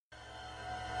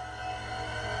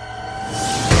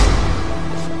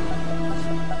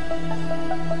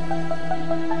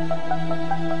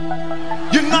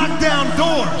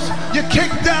You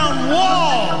kick down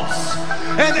walls.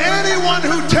 And anyone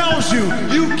who tells you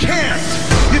you can't,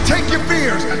 you take your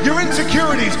fears, your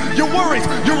insecurities, your worries,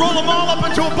 you roll them all up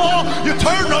into a ball, you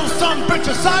turn those son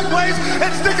bitches sideways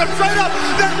and stick them straight up,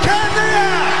 then candy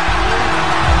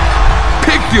ass!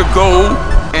 Pick your goal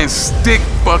and stick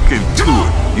fucking to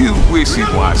it. You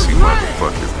wishy-washy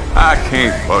motherfuckers. I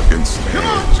can't fucking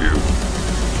stand you.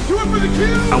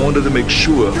 I wanted to make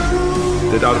sure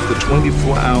that out of the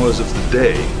 24 hours of the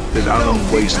day, that I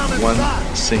don't waste one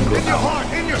single hour.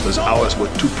 Those hours were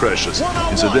too precious.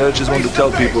 And so there I just want to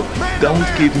tell people, don't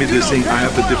give me this thing, I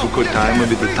have a difficult time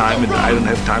with the time and I don't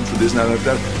have time for this and I don't have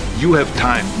that. You have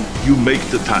time. You make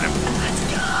the time.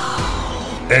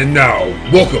 And now,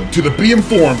 welcome to the Be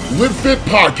Informed, Live Fit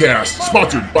podcast,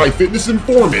 sponsored by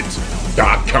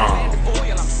FitnessInformant.com.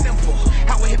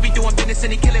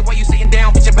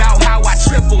 About how I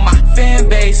triple my fan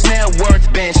base, net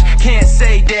worth bench. Can't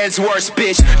say there's worse,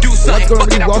 bitch. Do something. What's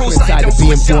going on? Welcome inside the Be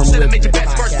Informed Live Fit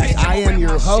podcast. I am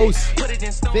your host,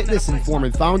 Fitness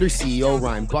Informant, founder, CEO,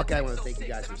 Ryan Buckeye. I want to thank you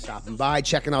guys for stopping by,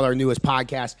 checking out our newest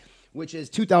podcast, which is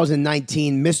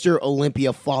 2019 Mr.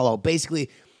 Olympia Fallout. Basically,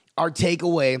 our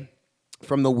takeaway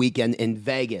from the weekend in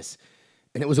Vegas.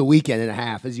 And it was a weekend and a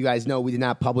half. As you guys know, we did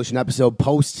not publish an episode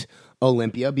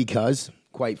post-Olympia because,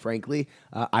 quite frankly,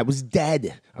 I was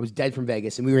dead. I was dead from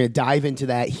Vegas, and we were going to dive into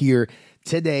that here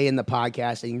today in the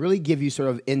podcast and really give you sort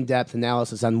of in-depth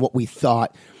analysis on what we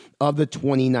thought of the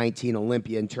 2019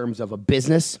 Olympia in terms of a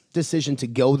business decision to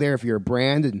go there if you're a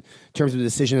brand, and in terms of a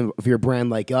decision if you're a brand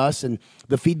like us, and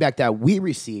the feedback that we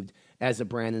received as a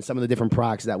brand and some of the different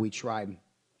products that we tried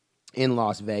in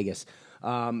Las Vegas.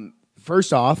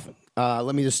 First off,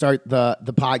 let me just start the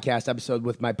podcast episode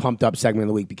with my Pumped Up segment of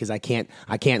the week because I can't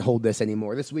hold this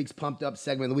anymore. This week's Pumped Up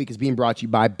segment of the week is being brought to you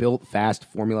by Built Fast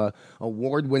Formula,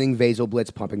 award-winning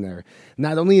VasoBlitz pumping there.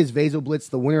 Not only is VasoBlitz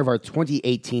the winner of our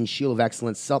 2018 Shield of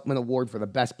Excellence Supplement Award for the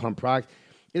best pump product,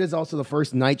 it is also the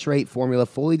first nitrate formula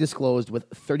fully disclosed with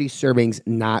 30 servings,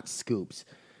 not scoops.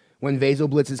 When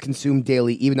VasoBlitz is consumed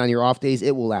daily, even on your off days,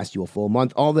 it will last you a full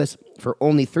month. All this for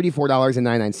only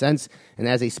 $34.99. And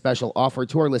as a special offer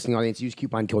to our listening audience, use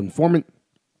coupon code INFORMANT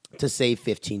to save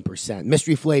 15%.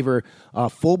 Mystery flavor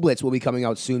Full Blitz will be coming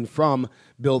out soon from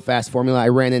Build Fast Formula. I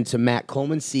ran into Matt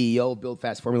Coleman, CEO of Build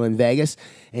Fast Formula in Vegas,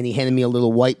 and he handed me a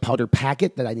little white powder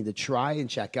packet that I need to try and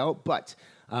check out. But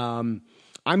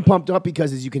I'm pumped up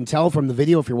because, as you can tell from the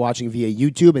video, if you're watching via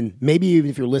YouTube, and maybe even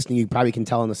if you're listening, you probably can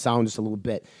tell in the sound just a little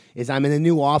bit, is I'm in a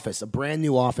new office, a brand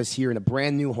new office here in a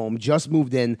brand new home. Just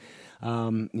moved in,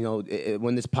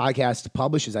 when this podcast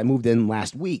publishes, I moved in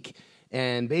last week.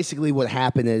 And basically what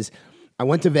happened is I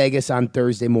went to Vegas on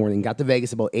Thursday morning, got to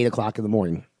Vegas about 8 o'clock in the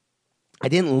morning. I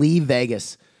didn't leave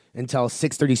Vegas until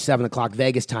 6:30, 7 o'clock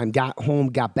Vegas time, got home,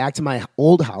 got back to my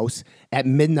old house at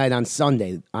midnight on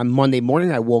Sunday. On Monday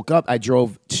morning, I woke up, I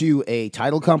drove to a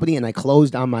title company, and I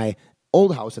closed on my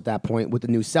old house at that point with the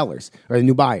new sellers, or the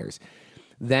new buyers.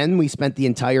 Then we spent the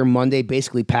entire Monday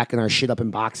basically packing our shit up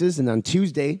in boxes, and on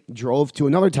Tuesday, drove to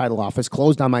another title office,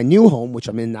 closed on my new home, which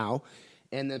I'm in now,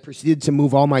 and then proceeded to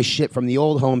move all my shit from the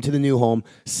old home to the new home.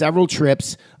 Several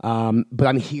trips, but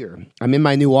I'm here. I'm in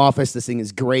my new office. This thing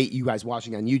is great. You guys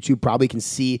watching on YouTube probably can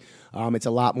see it's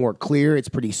a lot more clear. It's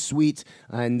pretty sweet,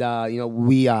 and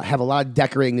we have a lot of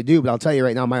decorating to do, but I'll tell you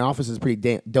right now, my office is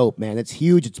pretty dope, man. It's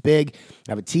huge. It's big.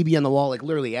 I have a TV on the wall. Like,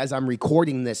 literally, as I'm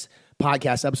recording this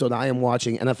podcast episode, I am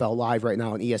watching NFL Live right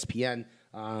now on ESPN.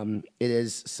 It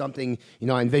is something,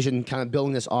 I envision kind of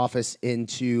building this office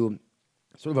into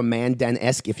sort of a man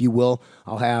den-esque, if you will.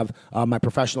 I'll have my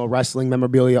professional wrestling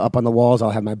memorabilia up on the walls. I'll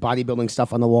have my bodybuilding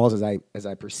stuff on the walls as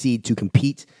I proceed to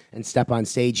compete and step on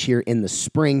stage here in the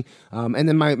spring. And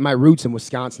then my roots in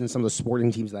Wisconsin and some of the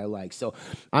sporting teams that I like. So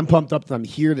I'm pumped up that I'm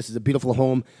here. This is a beautiful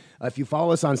home. If you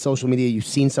follow us on social media, you've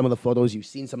seen some of the photos, you've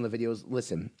seen some of the videos.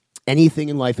 Listen, anything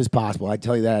in life is possible. I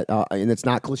tell you that, and it's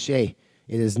not cliche.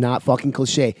 It is not fucking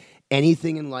cliche.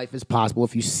 Anything in life is possible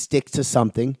if you stick to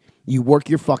something, you work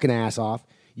your fucking ass off,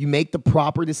 you make the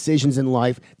proper decisions in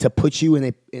life to put you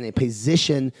in a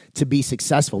position to be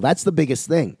successful. That's the biggest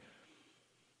thing.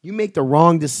 You make the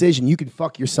wrong decision, you can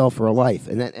fuck yourself for a life.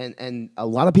 And a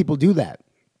lot of people do that.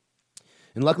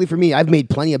 And luckily for me, I've made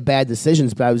plenty of bad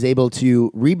decisions, but I was able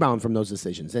to rebound from those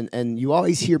decisions. And you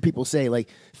always hear people say, like,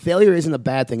 failure isn't a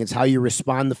bad thing. It's how you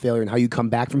respond to failure and how you come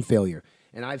back from failure.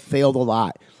 And I've failed a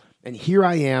lot. And here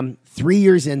I am, 3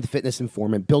 years into Fitness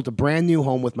Informant, built a brand new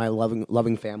home with my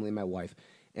loving family and my wife.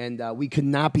 And we could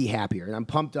not be happier. And I'm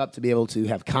pumped up to be able to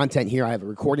have content here. I have a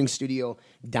recording studio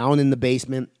down in the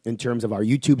basement in terms of our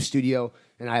YouTube studio.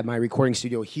 And I have my recording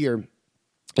studio here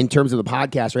in terms of the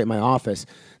podcast right in my office.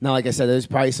 Now, like I said, there's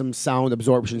probably some sound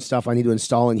absorption stuff I need to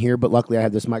install in here, but luckily I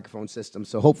have this microphone system,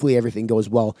 so hopefully everything goes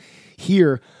well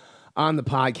here on the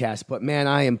podcast. But man,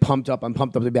 I am pumped up. I'm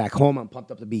pumped up to be back home. I'm pumped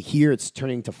up to be here. It's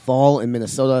turning to fall in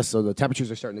Minnesota, so the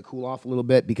temperatures are starting to cool off a little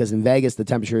bit, because in Vegas, the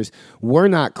temperatures were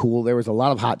not cool. There was a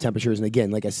lot of hot temperatures, and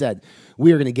again, like I said,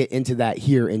 we are going to get into that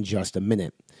here in just a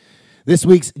minute. This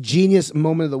week's Genius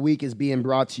Moment of the Week is being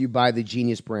brought to you by the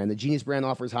Genius brand. The Genius brand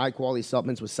offers high-quality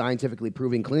supplements with scientifically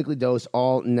proven, clinically dosed,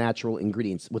 all-natural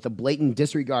ingredients. With a blatant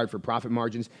disregard for profit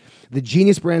margins, the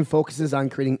Genius brand focuses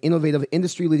on creating innovative,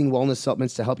 industry-leading wellness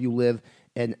supplements to help you live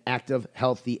an active,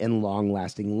 healthy, and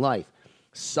long-lasting life.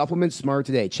 Supplement smart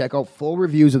today. Check out full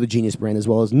reviews of the Genius brand, as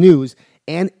well as news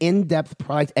and in-depth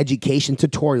product education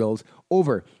tutorials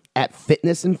over at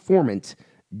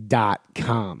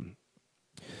fitnessinformant.com.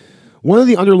 One of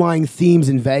the underlying themes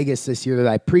in Vegas this year that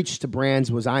I preached to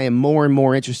brands was I am more and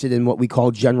more interested in what we call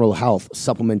general health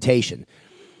supplementation.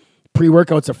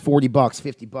 Pre-workouts are $40,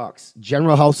 $50.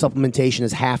 General health supplementation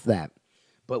is half that.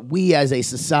 But we as a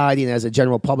society and as a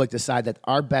general public decide that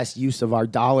our best use of our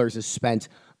dollars is spent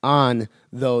on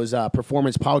those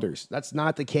performance powders. That's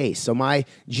not the case. So my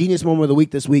Genius Moment of the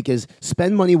Week this week is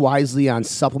spend money wisely on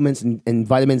supplements and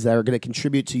vitamins that are going to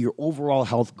contribute to your overall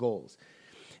health goals.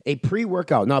 A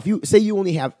pre-workout. Now, if you say you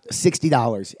only have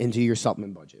 $60 into your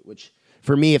supplement budget, which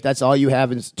for me, if that's all you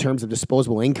have in terms of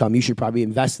disposable income, you should probably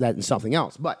invest that in something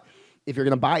else. But if you're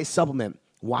going to buy a supplement,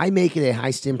 why make it a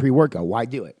high-stim pre-workout? Why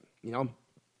do it? You know,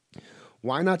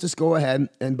 why not just go ahead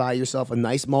and buy yourself a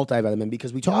nice multivitamin?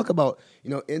 Because we talk about,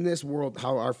 you know, in this world,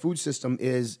 how our food system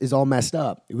is all messed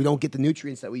up. We don't get the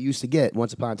nutrients that we used to get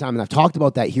once upon a time. And I've talked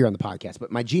about that here on the podcast.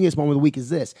 But my Genius Moment of the Week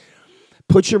is this.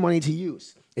 Put your money to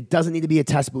use. It doesn't need to be a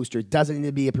test booster. It doesn't need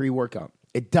to be a pre-workout.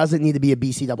 It doesn't need to be a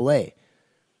BCAA.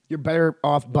 You're better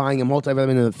off buying a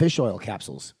multivitamin and fish oil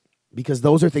capsules, because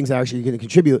those are things that are actually going to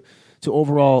contribute to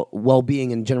overall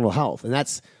well-being and general health. And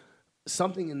that's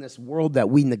something in this world that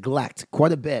we neglect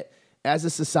quite a bit as a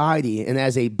society and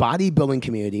as a bodybuilding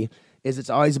community. Is it's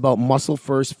always about muscle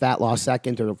first, fat loss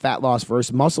second, or fat loss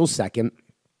first, muscle second.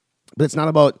 But it's not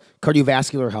about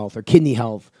cardiovascular health or kidney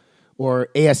health or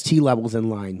AST levels in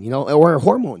line, you know, or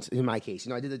hormones in my case. You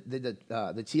know, I did the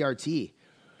TRT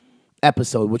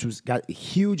episode, which got a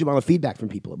huge amount of feedback from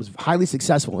people. It was highly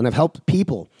successful, and I've helped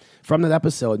people from that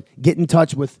episode get in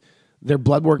touch with their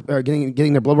blood work, or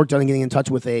getting their blood work done and getting in touch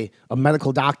with a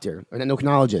medical doctor, an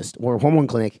endocrinologist, or a hormone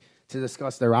clinic to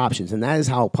discuss their options. And that is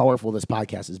how powerful this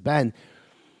podcast has been.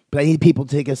 But I need people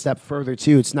to take a step further,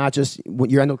 too. It's not just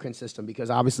your endocrine system,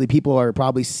 because obviously people are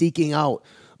probably seeking out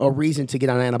a reason to get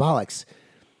on anabolics.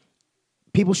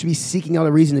 People should be seeking out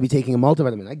a reason to be taking a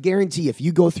multivitamin. I guarantee if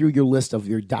you go through your list of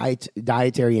your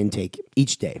dietary intake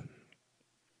each day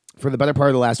for the better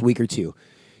part of the last week or two,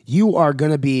 you are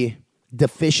going to be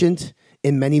deficient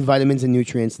in many vitamins and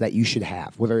nutrients that you should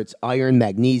have, whether it's iron,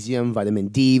 magnesium, vitamin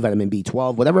D, vitamin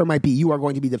B12, whatever it might be. You are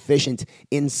going to be deficient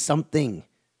in something.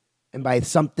 And by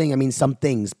something, I mean some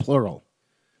things, plural.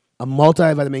 A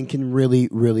multivitamin can really,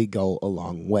 really go a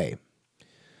long way.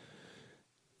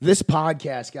 This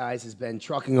podcast, guys, has been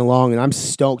trucking along, and I'm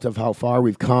stoked of how far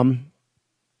we've come.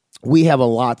 We have a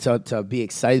lot to be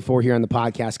excited for here on the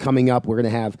podcast. Coming up, we're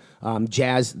going to have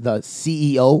Jazz, the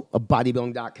CEO of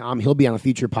bodybuilding.com. He'll be on a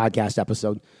future podcast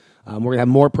episode. We're going to have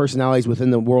more personalities within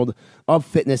the world of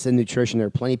fitness and nutrition. There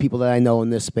are plenty of people that I know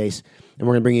in this space, and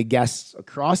we're going to bring you guests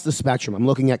across the spectrum. I'm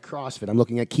looking at CrossFit. I'm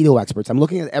looking at keto experts. I'm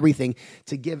looking at everything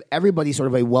to give everybody sort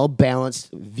of a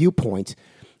well-balanced viewpoint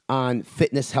on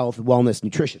fitness, health, wellness,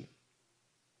 nutrition.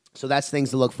 So that's things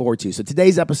to look forward to. So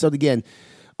today's episode, again,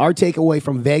 our takeaway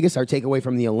from Vegas, our takeaway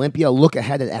from the Olympia, look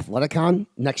ahead at Athleticon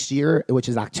next year, which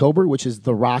is October, which is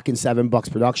The Rock and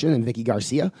 $7 production and Vicky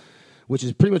Garcia, which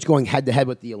is pretty much going head-to-head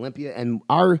with the Olympia, and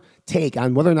our take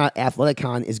on whether or not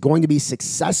Athleticon is going to be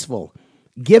successful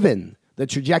given the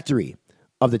trajectory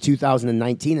of the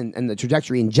 2019 and the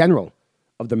trajectory in general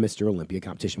of the Mr. Olympia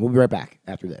competition. We'll be right back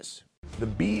after this. The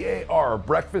BAR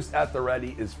Breakfast at the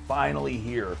Ready is finally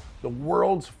here. The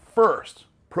world's first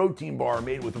protein bar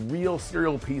made with real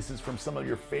cereal pieces from some of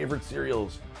your favorite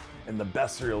cereals and the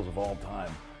best cereals of all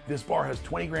time. This bar has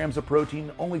 20 grams of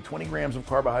protein, only 20 grams of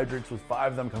carbohydrates, with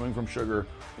 5 of them coming from sugar,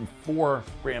 and 4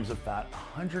 grams of fat,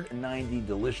 190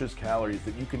 delicious calories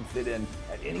that you can fit in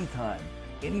at any time.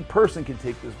 Any person can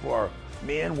take this bar,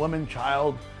 man, woman,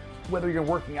 child. Whether you're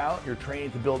working out, you're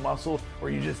training to build muscle, or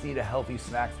you just need a healthy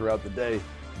snack throughout the day,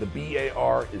 the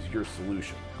BAR is your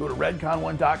solution. Go to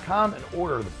redcon1.com and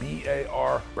order the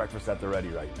BAR Breakfast at the Ready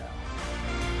right now.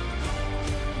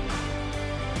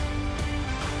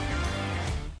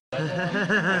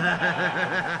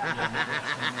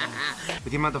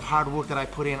 With the amount of hard work that I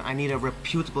put in, I need a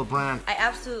reputable brand. I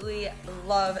absolutely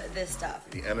love this stuff.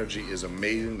 The energy is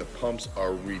amazing. The pumps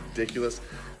are ridiculous.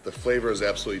 The flavor is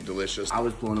absolutely delicious. I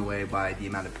was blown away by the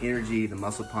amount of energy, the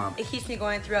muscle pump. It keeps me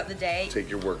going throughout the day. Take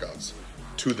your workouts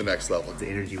to the next level. The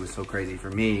energy was so crazy for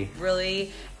me.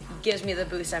 Really gives me the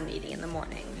boost I'm needing in the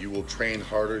morning. You will train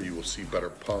harder, you will see better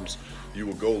pumps, you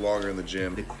will go longer in the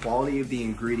gym. The quality of the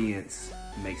ingredients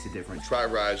makes a difference. Try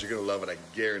Rise, you're gonna love it, I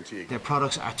guarantee it. Their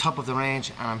products are top of the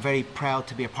range, and I'm very proud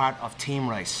to be a part of Team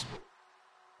Rice.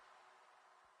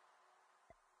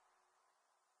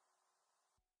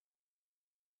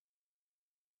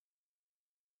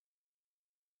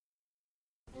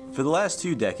 For the last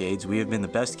 2 decades, we have been the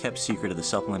best kept secret of the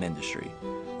supplement industry.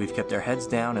 We've kept our heads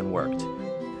down and worked.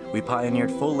 We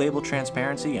pioneered full label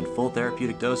transparency and full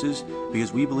therapeutic doses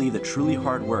because we believe that truly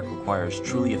hard work requires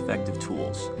truly effective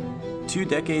tools. 2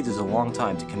 decades is a long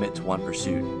time to commit to one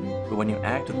pursuit, but when you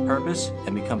act with purpose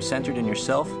and become centered in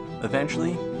yourself,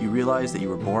 eventually you realize that you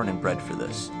were born and bred for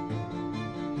this.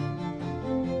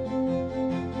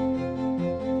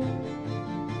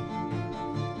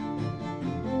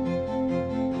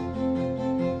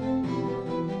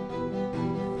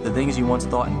 The things you once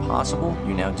thought impossible,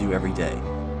 you now do every day.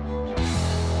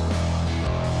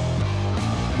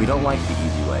 We don't like the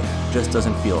easy way, it just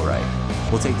doesn't feel right.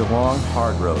 We'll take the long,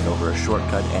 hard road over a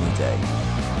shortcut any day.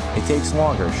 It takes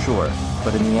longer, sure,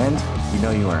 but in the end, you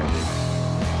know you earned it.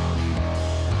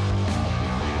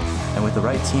 And with the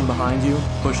right team behind you,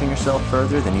 pushing yourself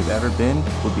further than you've ever been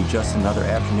would be just another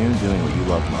afternoon doing what you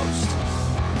love most.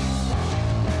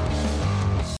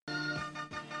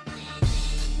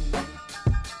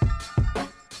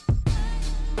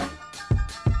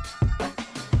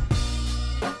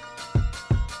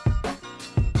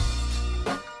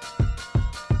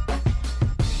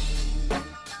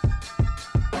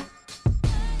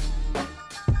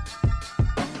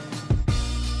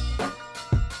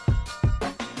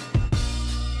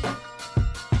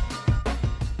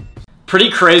 Pretty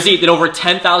crazy that over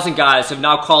 10,000 guys have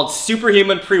now called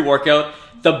Superhuman pre-workout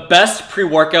the best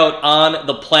pre-workout on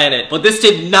the planet. But this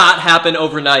did not happen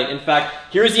overnight. In fact,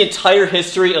 here's the entire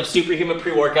history of Superhuman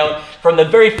pre-workout from the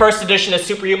very first edition of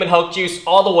Superhuman Health Juice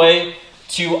all the way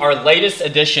to our latest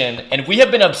edition. And we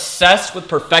have been obsessed with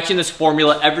perfecting this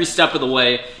formula every step of the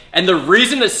way. And the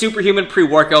reason that Superhuman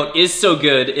pre-workout is so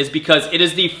good is because it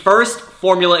is the first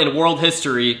formula in world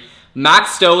history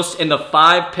max dose in the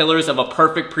 5 pillars of a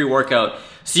perfect pre-workout.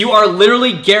 So you are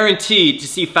literally guaranteed to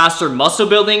see faster muscle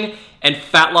building and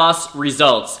fat loss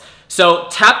results. So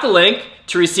tap the link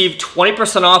to receive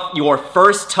 20% off your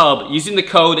first tub using the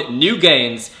code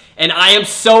NEWGAINS. And I am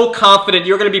so confident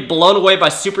you're going to be blown away by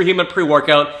Superhuman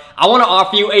pre-workout. I want to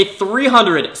offer you a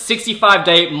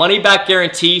 365-day money-back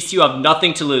guarantee so you have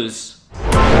nothing to lose.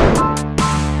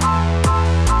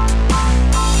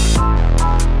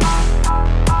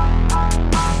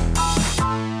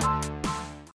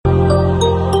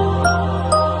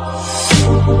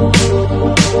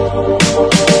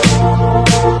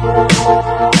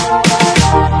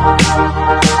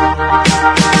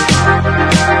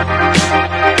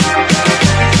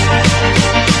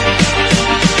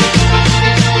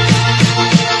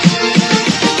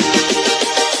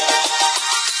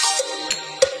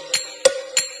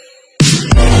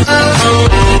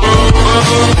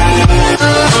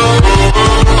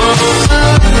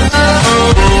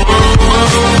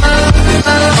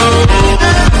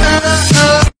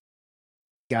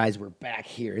 Guys, we're back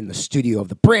here in the studio of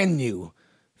the brand new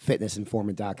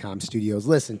fitnessinformant.com studios.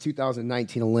 Listen,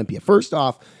 2019 Olympia. First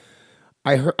off,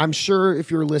 I'm sure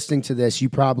if you're listening to this, you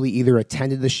probably either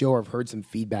attended the show or have heard some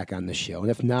feedback on the show.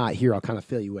 And if not, here, I'll kind of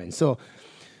fill you in. So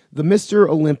the Mr.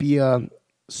 Olympia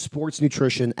Sports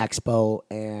Nutrition Expo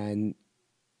and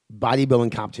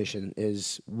bodybuilding competition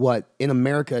is what in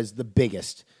America is the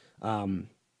biggest in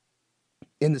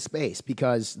the space,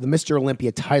 because the Mr.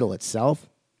 Olympia title itself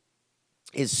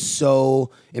is so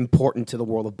important to the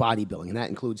world of bodybuilding. And that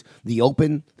includes the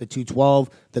Open, the 212,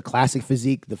 the Classic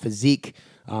Physique, the Physique.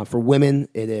 For women,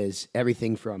 it is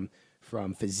everything from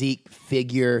physique,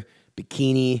 figure,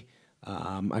 bikini.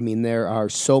 I mean, there are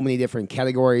so many different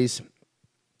categories.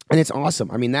 And it's awesome.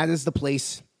 I mean, that is the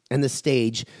place and the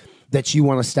stage that you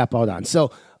want to step out on.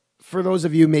 So for those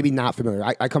of you maybe not familiar,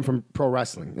 I come from pro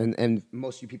wrestling, and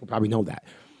most of you people probably know that.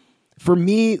 For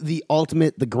me, the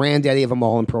ultimate, the granddaddy of them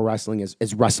all in pro wrestling is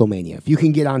WrestleMania. If you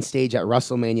can get on stage at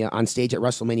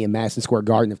WrestleMania, Madison Square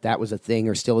Garden, if that was a thing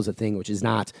or still is a thing, which is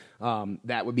not,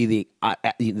 that would be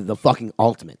the fucking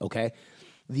ultimate, okay?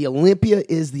 The Olympia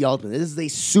is the ultimate. This is a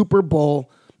Super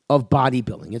Bowl of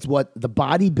bodybuilding. It's what the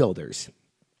bodybuilders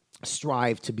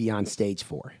strive to be on stage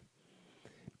for.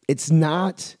 it's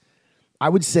not, I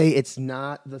would say it's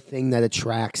not the thing that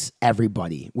attracts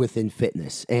everybody within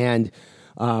fitness. And,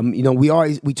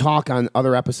 we talk on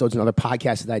other episodes and other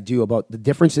podcasts that I do about the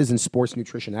differences in sports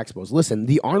nutrition expos. Listen,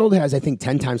 the Arnold has, I think,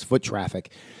 10 times foot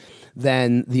traffic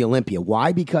than the Olympia.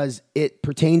 Why? Because it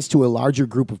pertains to a larger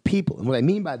group of people. And what I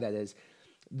mean by that is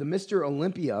the Mr.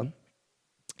 Olympia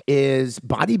is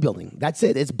bodybuilding. That's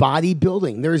it. It's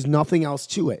bodybuilding. There's nothing else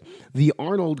to it. The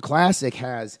Arnold Classic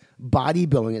has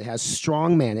bodybuilding. It has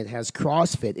strongman. It has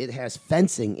CrossFit. It has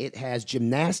fencing. It has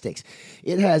gymnastics.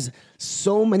 It has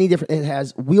so many different. It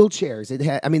has wheelchairs. It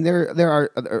has. I mean, there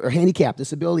are handicap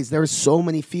disabilities. There are so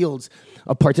many fields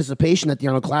of participation at the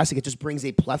Arnold Classic. It just brings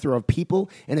a plethora of people,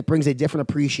 and it brings a different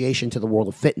appreciation to the world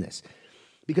of fitness.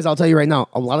 Because I'll tell you right now,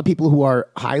 a lot of people who are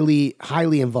highly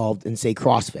involved in, say,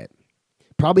 CrossFit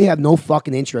probably have no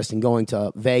fucking interest in going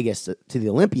to Vegas to the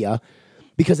Olympia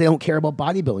because they don't care about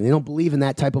bodybuilding. They don't believe in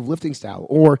that type of lifting style,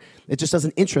 or it just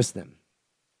doesn't interest them.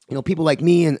 People like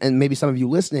me and maybe some of you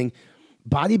listening,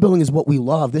 bodybuilding is what we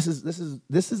love. This is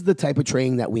the type of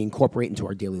training that we incorporate into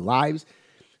our daily lives.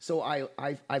 So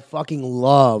I fucking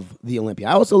love the Olympia.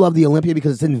 I also love the Olympia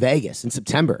because it's in Vegas in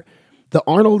September. The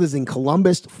Arnold is in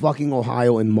Columbus, fucking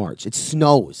Ohio in March. It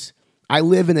snows. I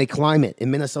live in a climate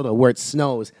in Minnesota where it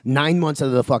snows 9 months out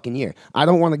of the fucking year. I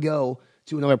don't want to go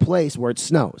to another place where it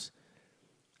snows.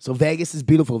 So Vegas is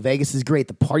beautiful. Vegas is great.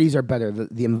 The parties are better.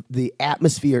 The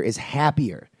atmosphere is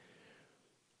happier.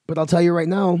 But I'll tell you right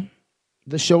now,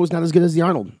 the show is not as good as the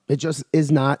Arnold. It just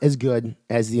is not as good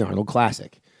as the Arnold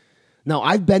Classic. Now,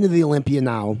 I've been to the Olympia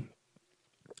now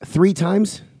 3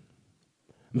 times.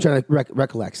 I'm trying to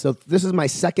recollect. So this is my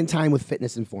second time with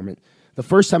Fitness Informant. The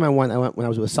first time I went when I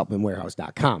was with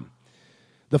SupplementWarehouse.com.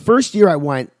 The first year I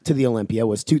went to the Olympia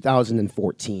was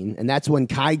 2014, and that's when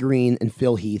Kai Green and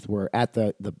Phil Heath were at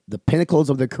the pinnacles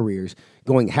of their careers,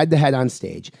 going head-to-head on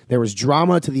stage. There was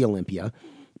drama to the Olympia.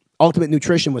 Ultimate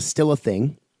Nutrition was still a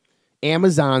thing.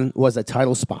 Amazon was a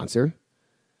title sponsor.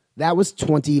 That was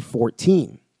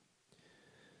 2014.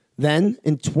 Then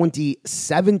in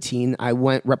 2017, I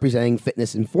went representing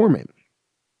Fitness Informant.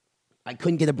 I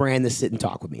couldn't get a brand to sit and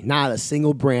talk with me. Not a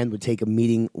single brand would take a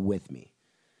meeting with me.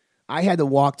 I had to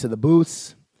walk to the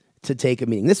booths to take a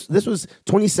meeting. This was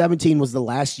 2017 was the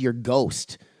last year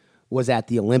Ghost was at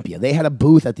the Olympia. They had a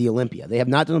booth at the Olympia. They have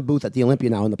not done a booth at the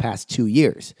Olympia now in the past 2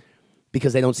 years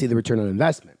because they don't see the return on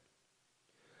investment.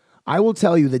 I will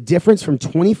tell you the difference from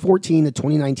 2014 to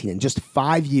 2019 in just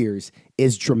 5 years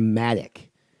is dramatic.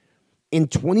 In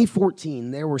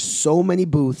 2014, there were so many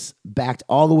booths backed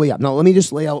all the way up. Now, let me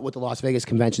just lay out what the Las Vegas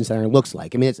Convention Center looks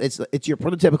like. I mean, it's your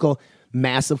prototypical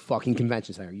massive fucking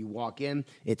convention center. You walk in,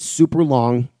 it's super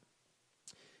long,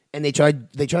 and they try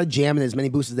to jam in as many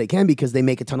booths as they can because they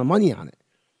make a ton of money on it.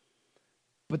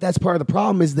 But that's part of the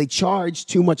problem is they charge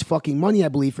too much fucking money, I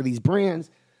believe, for these brands.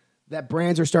 That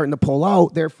brands are starting to pull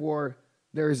out. Therefore,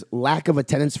 there's lack of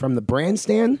attendance from the brand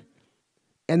stand.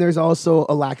 And there's also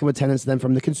a lack of attendance then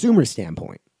from the consumer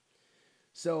standpoint.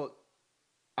 So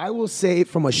I will say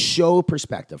from a show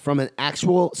perspective, from an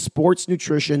actual sports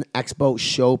nutrition expo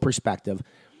show perspective,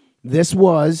 this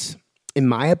was, in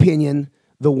my opinion,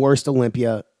 the worst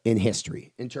Olympia in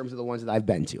history in terms of the ones that I've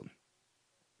been to.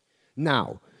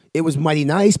 Now, it was mighty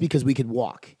nice because we could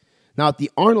walk. Now, at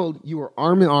the Arnold, you were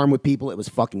arm in arm with people. It was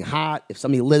fucking hot. If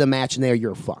somebody lit a match in there,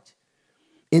 you're fucked.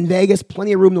 In Vegas,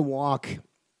 plenty of room to walk.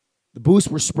 The booths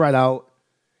were spread out.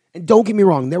 And don't get me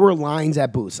wrong, there were lines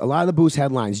at booths. A lot of the booths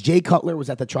had lines. Jay Cutler was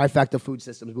at the Trifecta Food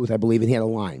Systems booth, I believe, and he had a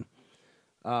line.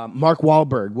 Mark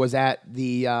Wahlberg was at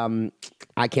the,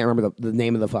 I can't remember the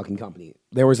name of the fucking company.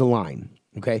 There was a line,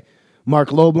 okay? Mark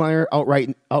Loebleiner,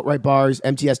 Outright Bars,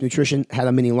 MTS Nutrition, had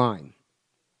a mini line.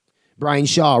 Brian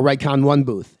Shaw, Raycon One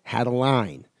booth, had a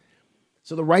line.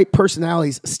 So the right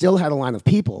personalities still had a line of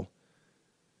people.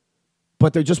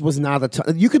 But there just was not a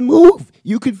ton. You could move.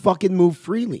 You could fucking move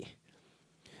freely.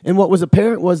 And what was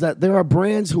apparent was that there are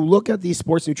brands who look at these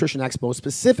sports nutrition expos,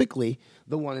 specifically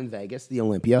the one in Vegas, the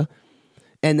Olympia,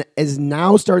 and is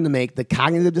now starting to make the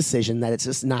cognitive decision that it's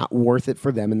just not worth it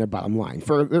for them and their bottom line.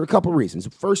 There are a couple of reasons.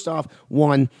 First off,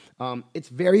 one, it's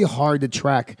very hard to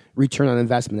track return on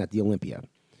investment at the Olympia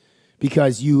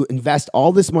because you invest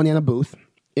all this money on a booth.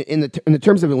 In the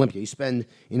terms of Olympia, you spend,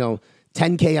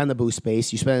 $10K on the booth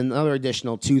space. You spend another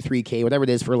additional $2,000, $3K, whatever it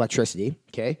is for electricity,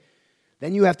 okay?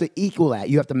 Then you have to equal that.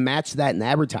 You have to match that in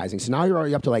advertising. So now you're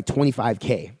already up to like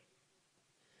 $25K.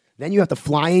 Then you have to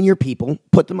fly in your people,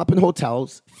 put them up in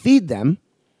hotels, feed them,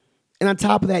 and on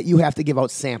top of that, you have to give out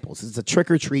samples. It's a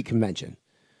trick-or-treat convention.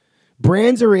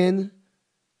 Brands are in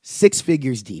 6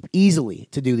 figures deep, easily,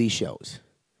 to do these shows.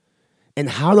 And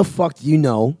how the fuck do you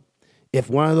know if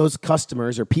one of those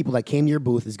customers or people that came to your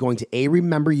booth is going to A,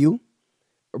 remember you,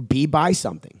 or B, buy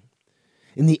something.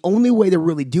 And the only way to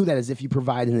really do that is if you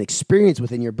provide an experience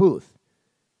within your booth.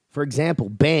 For example,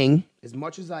 Bang, as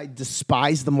much as I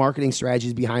despise the marketing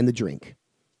strategies behind the drink,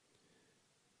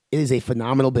 it is a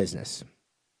phenomenal business.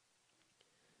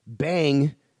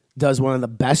 Bang does one of the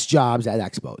best jobs at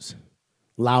expos.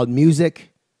 Loud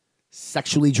music,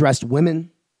 sexually dressed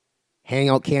women, handing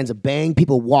out cans of Bang,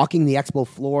 people walking the expo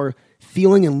floor,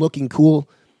 feeling and looking cool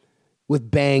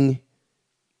with Bang,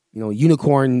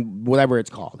 unicorn, whatever it's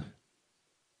called.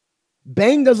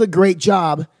 Bang does a great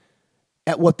job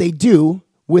at what they do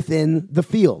within the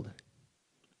field.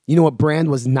 You know what brand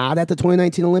was not at the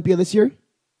 2019 Olympia this year?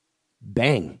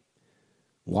 Bang.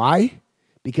 Why?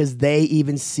 Because they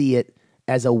even see it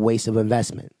as a waste of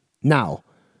investment. Now,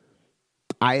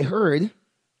 I heard,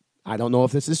 I don't know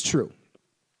if this is true,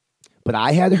 but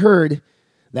I had heard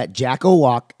that Jack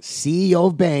Owak, CEO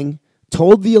of Bang,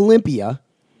 told the Olympia,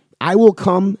 I will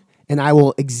come and I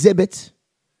will exhibit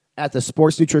at the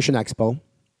Sports Nutrition Expo,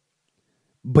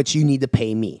 but you need to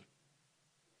pay me.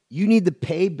 You need to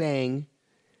pay Bang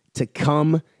to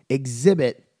come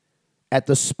exhibit at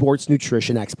the Sports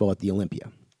Nutrition Expo at the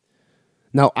Olympia.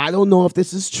 Now, I don't know if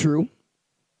this is true.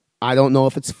 I don't know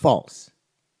if it's false.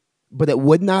 But it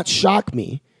would not shock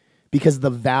me because of the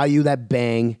value that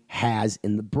Bang has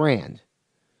in the brand.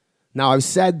 Now, I've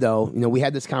said, though, we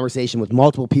had this conversation with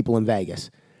multiple people in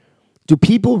Vegas. Do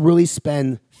people really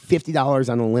spend $50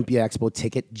 on an Olympia Expo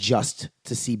ticket just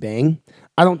to see Bang?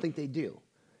 I don't think they do.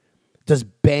 Does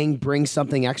Bang bring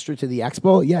something extra to the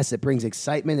expo? Yes, it brings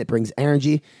excitement, it brings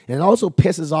energy, and it also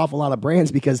pisses off a lot of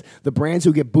brands because the brands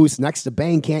who get booths next to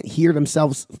Bang can't hear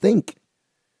themselves think.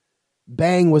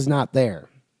 Bang was not there.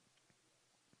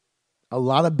 A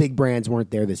lot of big brands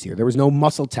weren't there this year. There was no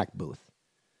Muscle Tech booth.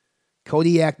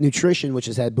 Kodiak Nutrition, which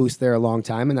has had booths there a long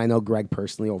time, and I know Greg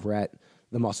personally over at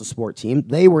the Muscle Sport team,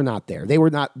 they were not there. They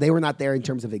were not there in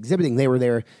terms of exhibiting. They were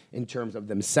there in terms of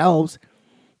themselves,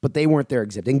 but they weren't there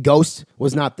exhibiting. Ghost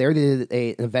was not there. They did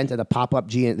an event at a pop-up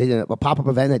they did a pop-up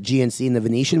event at GNC in the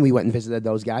Venetian. We went and visited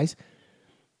those guys.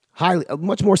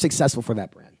 Much more successful for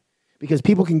that brand because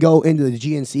people can go into the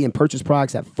GNC and purchase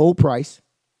products at full price,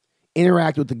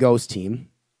 interact with the Ghost team,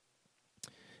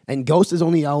 and Ghost is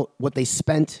only out what they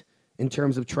spent in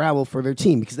terms of travel for their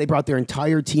team because they brought their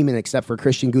entire team in except for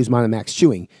Christian Guzman and Max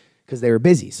Chewing because they were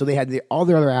busy. So they had all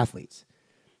their other athletes.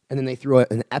 And then they threw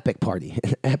an epic party,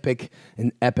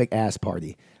 an epic ass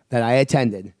party that I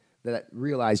attended that I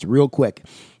realized real quick,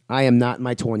 I am not in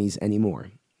my 20s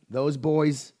anymore. Those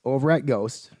boys over at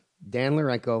Ghost, Dan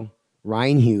Larenko,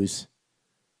 Ryan Hughes,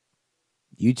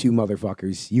 you two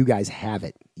motherfuckers, you guys have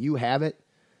it. You have it.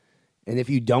 And if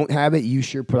you don't have it, you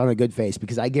sure put on a good face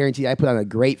because I guarantee I put on a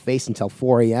great face until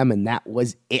 4 a.m. and that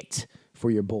was it for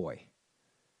your boy.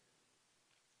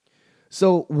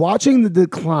 So watching the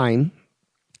decline,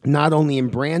 not only in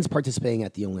brands participating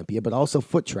at the Olympia, but also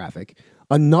foot traffic,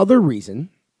 another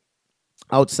reason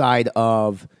outside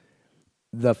of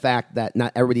the fact that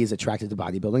not everybody is attracted to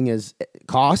bodybuilding is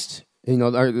cost.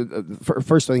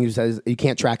 First thing you said is you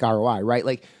can't track ROI, right?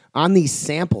 Like on these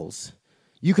samples,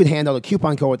 you could hand out a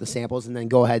coupon code with the samples and then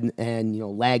go ahead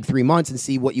and lag 3 months and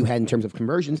see what you had in terms of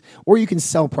conversions, or you can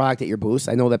sell product at your booths.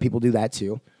 I know that people do that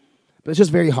too, but it's just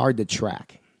very hard to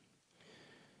track.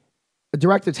 A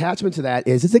direct attachment to that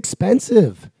is it's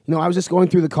expensive. I was just going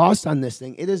through the cost on this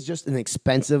thing. It is just an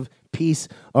expensive piece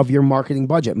of your marketing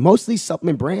budget. Most of these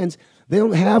supplement brands, they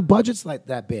don't have budgets like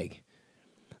that big.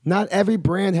 Not every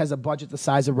brand has a budget the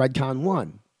size of Redcon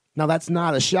One. Now, that's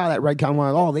not a shot at Redcon One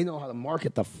at all. They know how to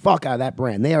market the fuck out of that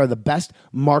brand. They are the best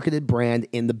marketed brand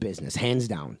in the business, hands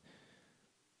down.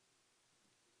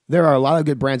 There are a lot of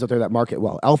good brands out there that market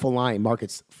well. Alpha Line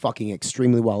markets fucking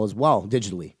extremely well as well,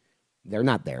 digitally. They're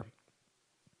not there.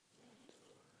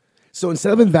 So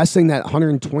instead of investing that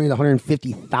 $120,000 to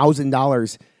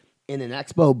 $150,000 in an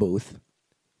expo booth,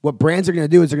 what brands are going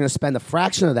to do is they're going to spend a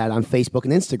fraction of that on Facebook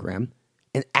and Instagram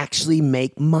and actually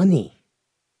make money.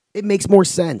 It makes more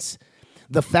sense.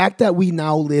 The fact that we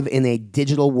now live in a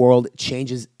digital world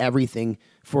changes everything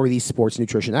for these sports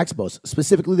nutrition expos,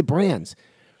 specifically the brands.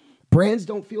 Brands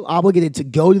don't feel obligated to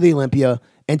go to the Olympia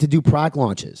and to do product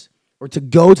launches or to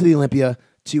go to the Olympia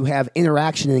to have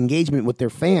interaction and engagement with their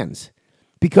fans.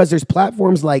 Because there's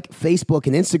platforms like Facebook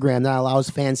and Instagram that allows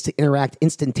fans to interact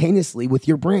instantaneously with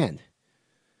your brand.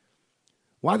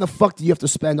 Why the fuck do you have to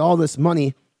spend all this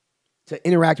money to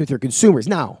interact with your consumers?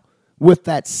 Now, with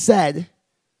that said,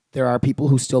 there are people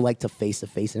who still like to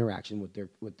face-to-face interaction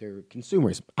with their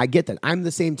consumers. I get that. I'm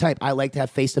the same type. I like to have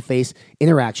face-to-face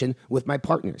interaction with my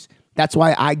partners. That's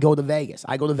why I go to Vegas.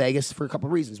 I go to Vegas for a couple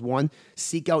of reasons. One,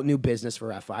 seek out new business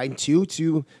for FI. And two,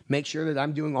 to make sure that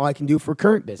I'm doing all I can do for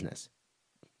current business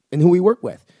and who we work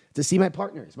with, to see my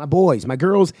partners, my boys, my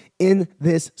girls in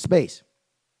this space.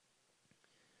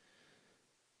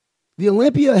 The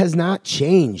Olympia has not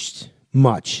changed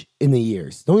much in the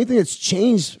years. The only thing that's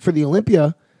changed for the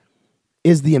Olympia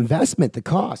is the investment, the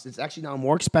cost. It's actually now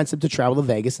more expensive to travel to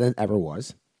Vegas than it ever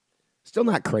was. Still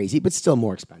not crazy, but still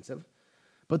more expensive.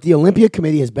 But the Olympia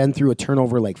committee has been through a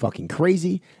turnover like fucking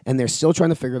crazy, and they're still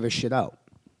trying to figure this shit out.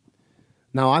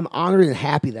 Now, I'm honored and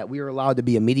happy that we are allowed to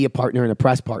be a media partner and a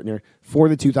press partner for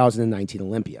the 2019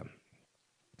 Olympia.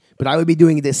 But I would be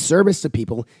doing a disservice to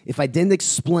people if I didn't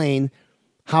explain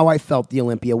how I felt the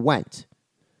Olympia went.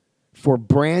 For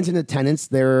brands in attendance,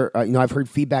 I've heard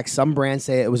feedback. Some brands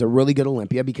say it was a really good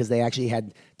Olympia because they actually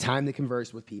had time to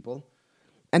converse with people.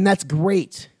 And that's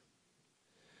great.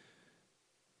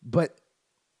 But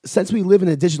since we live in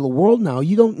a digital world now,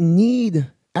 you don't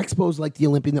need expos like the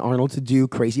Olympia and Arnold to do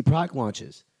crazy product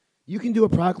launches. You can do a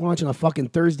product launch on a fucking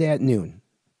Thursday at noon,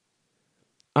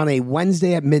 on a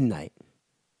Wednesday at midnight.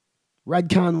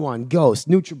 Redcon One, Ghost,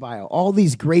 NutraBio, all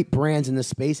these great brands in this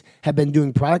space have been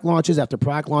doing product launches after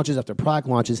product launches after product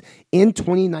launches in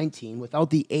 2019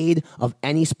 without the aid of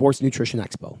any sports nutrition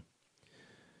expo.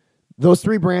 Those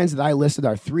three brands that I listed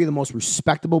are three of the most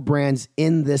respectable brands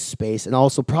in this space, and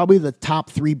also probably the top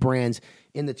three brands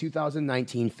in the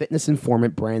 2019 Fitness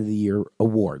Informant Brand of the Year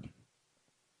award.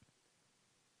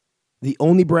 The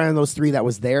only brand of those three that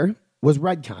was there was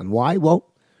Redcon. Why?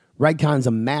 Well, Redcon's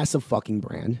a massive fucking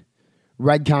brand.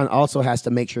 Redcon also has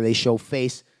to make sure they show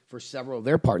face for several of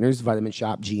their partners, Vitamin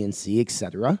Shoppe, GNC,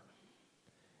 etc.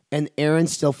 And Aaron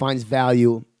still finds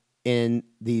value in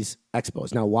these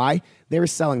expos. Now, why? They were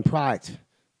selling product.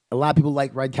 A lot of people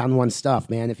like Redcon One stuff,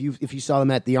 man. If you saw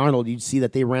them at the Arnold, you'd see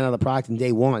that they ran out of product in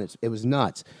day one. It was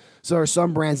nuts. So there are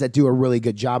some brands that do a really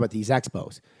good job at these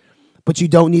expos. But you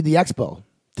don't need the expo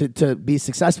to be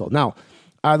successful. Now,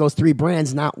 out of those three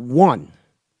brands, not one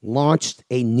launched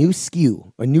a new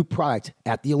SKU, a new product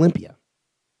at the Olympia.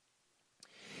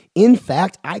 In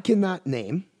fact, I cannot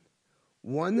name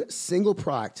one single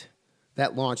product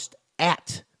that launched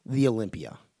at the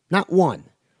Olympia. Not one.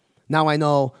 Now I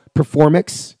know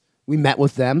Performix, we met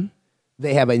with them.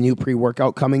 They have a new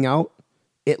pre-workout coming out.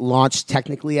 It launched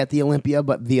technically at the Olympia,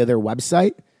 but via their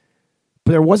website.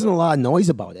 But there wasn't a lot of noise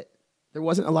about it. There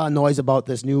wasn't a lot of noise about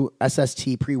this new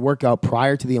SST pre-workout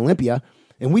prior to the Olympia.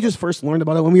 And we just first learned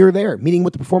about it when we were there, meeting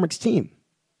with the Performix team.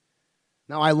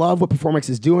 Now, I love what Performix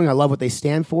is doing. I love what they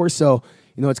stand for. So,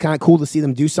 it's kind of cool to see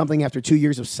them do something after 2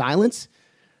 years of silence.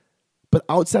 But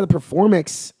outside of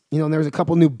Performix, there was a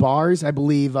couple new bars. I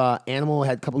believe Animal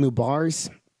had a couple new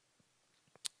bars.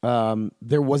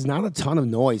 There was not a ton of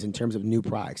noise in terms of new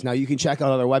products. Now, you can check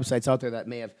out other websites out there that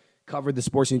may have covered the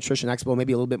Sports Nutrition Expo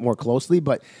maybe a little bit more closely.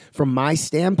 But from my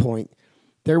standpoint,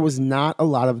 there was not a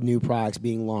lot of new products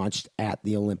being launched at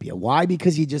the Olympia. Why?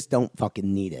 Because you just don't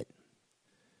fucking need it.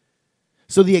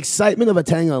 So the excitement of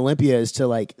attending Olympia is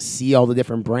to see all the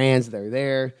different brands that are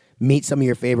there, meet some of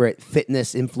your favorite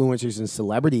fitness influencers and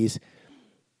celebrities.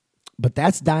 But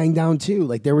that's dying down too.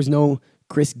 There was no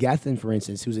Chris Gethin, for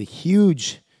instance, who's a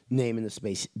huge name in the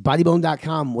space.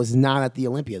 Bodybuilding.com was not at the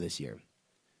Olympia this year.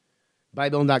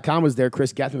 Bodybuilding.com was there.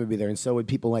 Chris Gethin would be there. And so would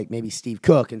people like maybe Steve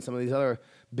Cook and some of these other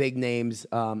big names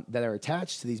that are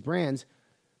attached to these brands.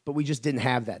 But we just didn't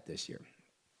have that this year.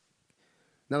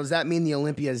 Now, does that mean the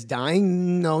Olympia is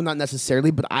dying? No, not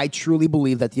necessarily. But I truly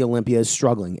believe that the Olympia is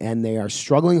struggling. And they are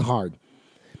struggling hard.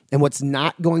 And what's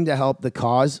not going to help the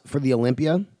cause for the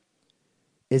Olympia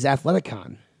is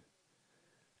Athleticon.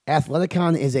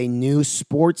 Athleticon is a new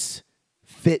sports,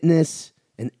 fitness,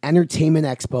 and entertainment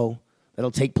expo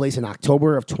that'll take place in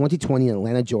October of 2020 in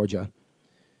Atlanta, Georgia,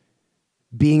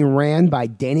 being ran by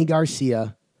Danny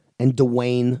Garcia and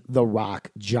Dwayne The Rock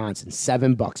Johnson,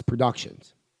 $7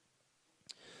 Productions.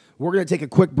 We're going to take a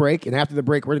quick break, and after the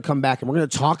break, we're going to come back, and we're going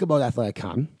to talk about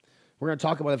Athleticon. We're going to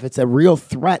talk about if it's a real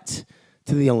threat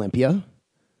to the Olympia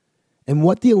and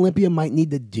what the Olympia might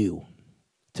need to do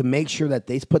to make sure that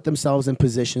they put themselves in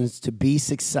positions to be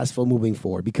successful moving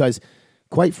forward. Because,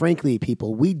 quite frankly,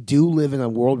 people, we do live in a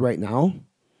world right now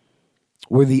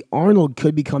where the Arnold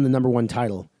could become the #1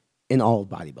 title in all of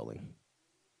bodybuilding.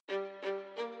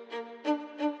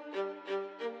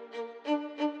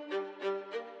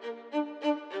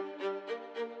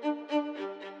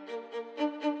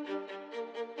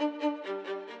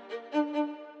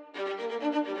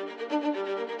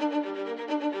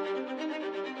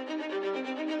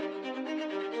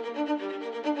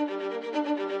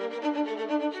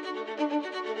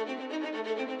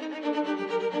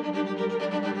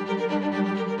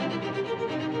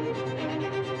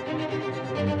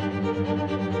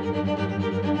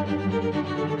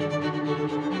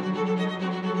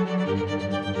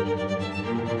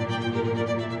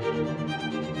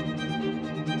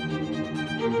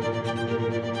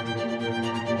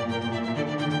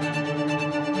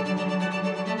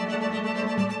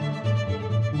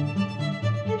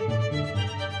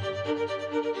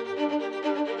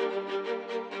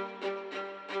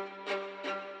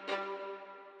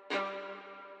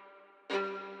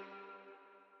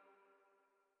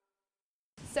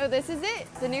 So this is it.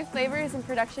 The new flavor is in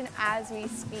production as we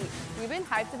speak. We've been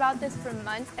hyped about this for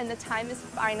months and the time is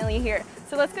finally here.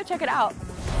 So let's go check it out.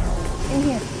 In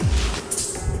here.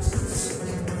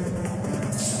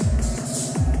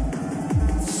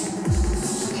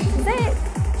 This is it.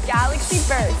 Galaxy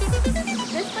Burst.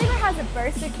 This flavor has a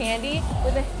burst of candy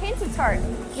with a hint of tart,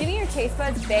 leaving your taste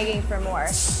buds begging for more.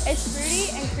 It's fruity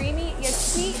and creamy, yet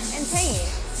sweet and tangy.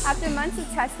 After months of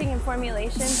testing and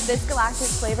formulation, this galactic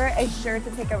flavor is sure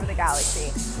to take over the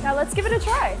galaxy. Now let's give it a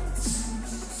try.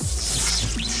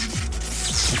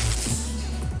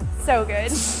 So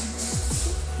good.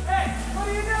 Hey, what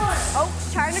are you doing? Oh,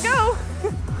 time to go.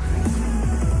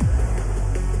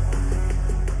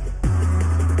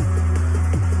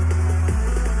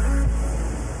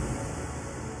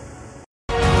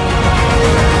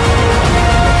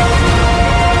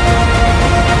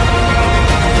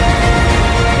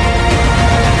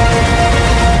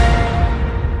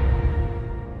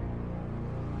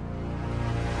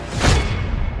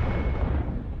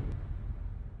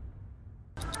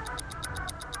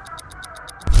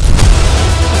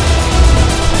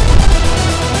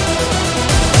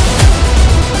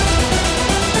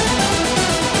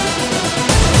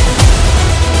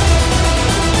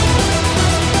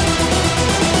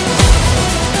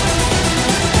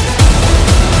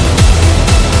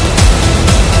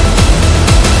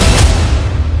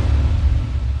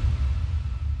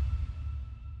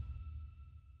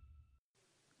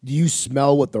 Do you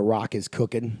smell what The Rock is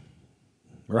cooking?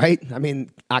 Right? I mean,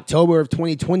 October of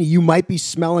 2020, you might be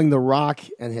smelling The Rock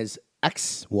and his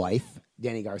ex-wife,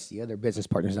 Danny Garcia, their business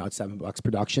partners now at $7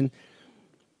 Production,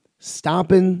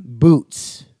 stomping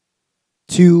boots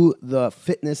to the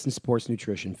fitness and sports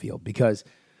nutrition field. Because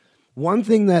one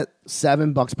thing that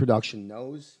 $7 Production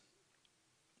knows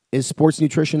is sports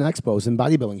nutrition expos and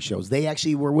bodybuilding shows. They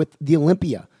actually were with the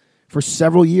Olympia for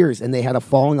several years, and they had a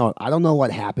falling out. I don't know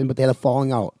what happened, but they had a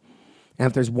falling out. And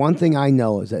if there's one thing I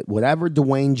know is that whatever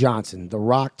Dwayne Johnson, The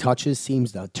Rock, touches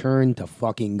seems to turn to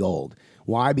fucking gold.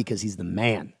 Why? Because he's the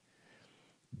man.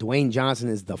 Dwayne Johnson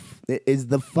is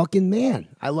the fucking man.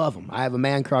 I love him. I have a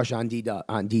man crush on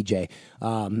DJ.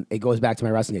 It goes back to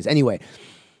my wrestling days. Anyway,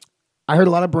 I heard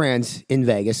a lot of brands in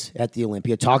Vegas at the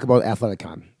Olympia talk about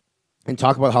Athleticon and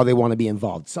talk about how they want to be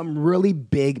involved. Some really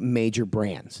big, major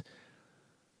brands.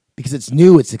 Because it's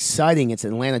new, it's exciting, it's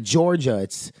Atlanta, Georgia.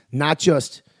 It's not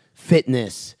just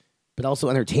fitness, but also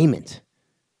entertainment.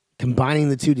 Combining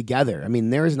the two together. I mean,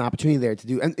 there is an opportunity there to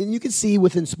do, and you can see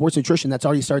within sports nutrition, that's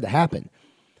already started to happen.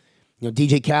 You know,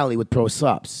 DJ Khaled with Pro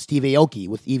Subs, Steve Aoki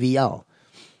with EVL.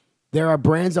 There are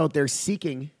brands out there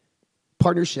seeking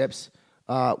partnerships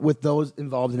with those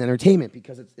involved in entertainment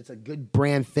because it's a good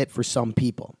brand fit for some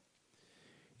people.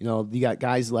 You know, you got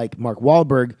guys like Mark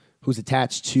Wahlberg, who's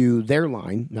attached to their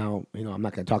line. Now, you know, I'm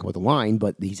not going to talk about the line,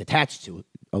 but he's attached to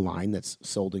a line that's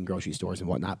sold in grocery stores and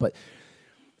whatnot. But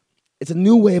it's a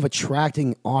new way of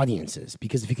attracting audiences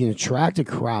because if you can attract a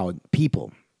crowd,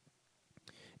 people,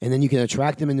 and then you can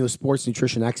attract them into a sports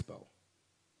nutrition expo,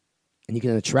 and you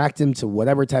can attract them to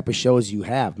whatever type of shows you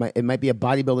have. It might be a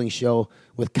bodybuilding show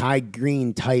with Kai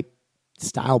Green type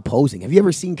style posing. Have you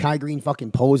ever seen Kai Green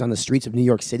fucking pose on the streets of New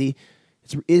York City?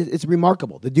 It's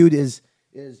remarkable. The dude is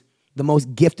the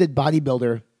most gifted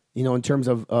bodybuilder, you know, in terms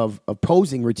of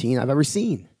posing routine I've ever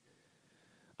seen.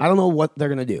 I don't know what they're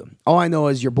going to do. All I know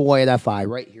is your boy at FI,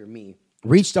 right here, me,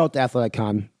 reached out to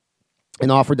Athleticon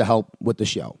and offered to help with the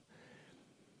show.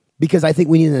 Because I think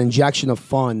we need an injection of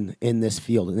fun in this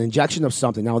field, an injection of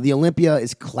something. Now, the Olympia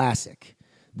is classic.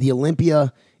 The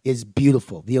Olympia is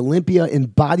beautiful. The Olympia in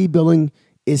bodybuilding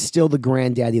is still the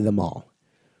granddaddy of them all.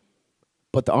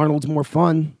 But the Arnold's more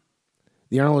fun.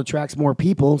 The Arnold attracts more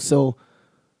people, so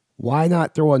why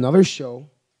not throw another show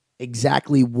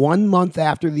exactly 1 month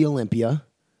after the Olympia,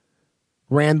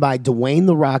 ran by Dwayne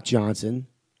The Rock Johnson,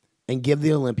 and give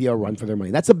the Olympia a run for their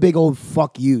money? That's a big old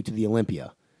fuck you to the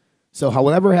Olympia. So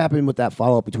however happened with that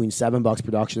follow-up between $7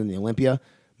 Production and the Olympia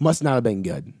must not have been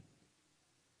good.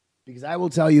 Because I will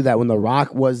tell you that when The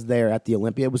Rock was there at the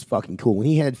Olympia, it was fucking cool. When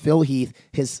he had Phil Heath,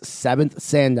 his 7th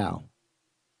Sandow,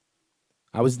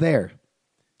 I was there.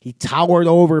 He towered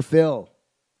over Phil.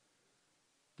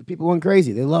 The people went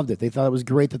crazy. They loved it. They thought it was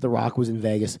great that The Rock was in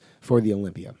Vegas for the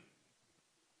Olympia.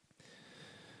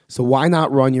 So why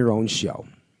not run your own show?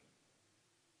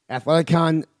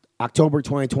 Athleticon, October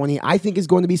 2020, I think is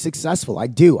going to be successful. I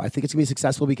do. I think it's going to be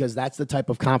successful because that's the type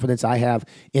of confidence I have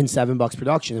in $7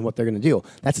 Production and what they're going to do.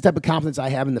 That's the type of confidence I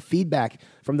have in the feedback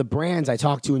from the brands I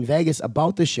talked to in Vegas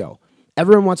about the show.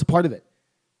 Everyone wants a part of it.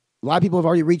 A lot of people have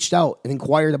already reached out and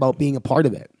inquired about being a part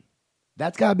of it.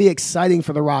 That's got to be exciting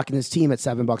for The Rock and his team at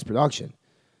 $7 Production.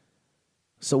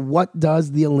 So what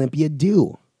does the Olympia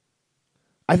do?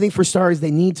 I think for starters,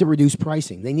 they need to reduce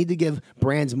pricing. They need to give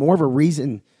brands more of a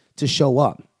reason to show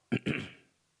up.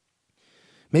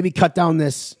 Maybe cut down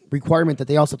this requirement that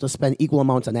they also have to spend equal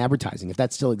amounts on advertising, if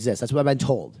that still exists. That's what I've been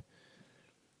told.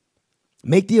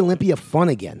 Make the Olympia fun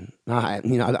again.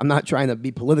 I'm not trying to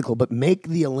be political, but make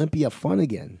the Olympia fun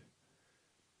again.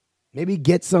 Maybe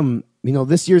get some,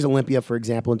 this year's Olympia, for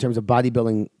example, in terms of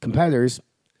bodybuilding competitors,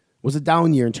 was a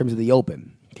down year in terms of the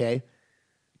open, okay?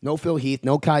 No Phil Heath,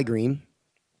 no Kai Green.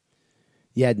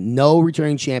 You had no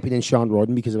returning champion in Sean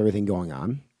Roden because of everything going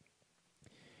on.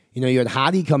 You had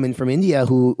Hadi come in from India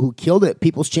who killed it.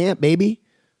 People's champ, baby.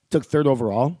 Took 3rd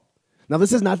overall. Now,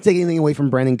 this is not to take anything away from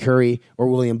Brandon Curry or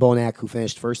William Bonac, who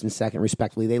finished 1st and 2nd,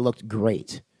 respectively. They looked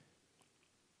great.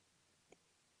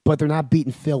 But they're not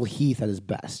beating Phil Heath at his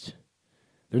best.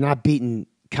 They're not beating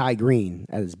Kai Green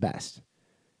at his best.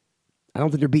 I don't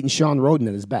think they're beating Sean Roden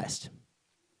at his best.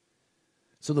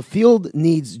 So the field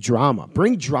needs drama.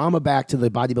 Bring drama back to the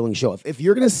bodybuilding show. If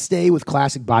you're going to stay with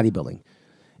classic bodybuilding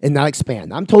and not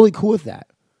expand, I'm totally cool with that.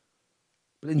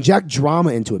 But inject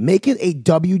drama into it. Make it a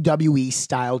WWE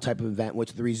style type of event,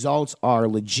 which the results are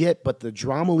legit, but the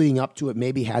drama leading up to it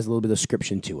maybe has a little bit of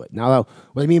scription to it. Now,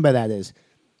 what I mean by that is,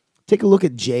 take a look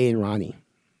at Jay and Ronnie.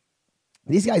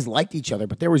 These guys liked each other,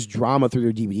 but there was drama through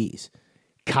their DVDs.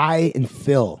 Kai and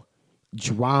Phil,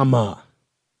 drama.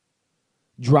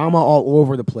 Drama all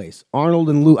over the place.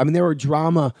 Arnold and Lou, there were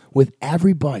drama with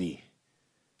everybody.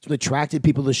 That's what attracted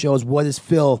people to the show is, what is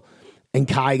Phil and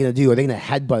Kai going to do? Are they going to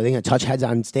headbutt? Are they going to touch heads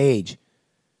on stage?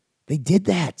 They did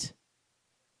that.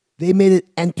 They made it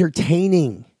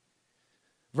entertaining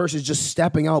versus just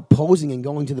stepping out, posing, and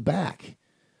going to the back.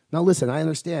 Now, listen, I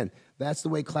understand. That's the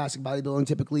way classic bodybuilding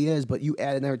typically is, but you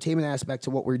add an entertainment aspect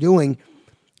to what we're doing,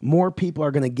 more people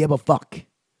are going to give a fuck.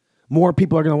 More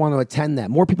people are going to want to attend that.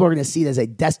 More people are going to see it as a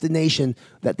destination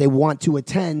that they want to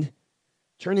attend,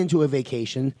 turn into a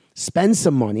vacation, spend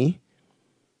some money,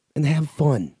 and have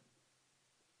fun.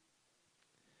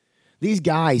 These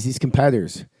guys, these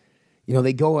competitors,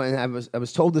 they go, and I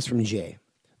was told this from Jay.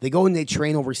 They go and they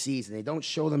train overseas, and they don't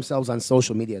show themselves on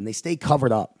social media, and they stay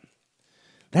covered up.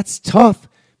 That's tough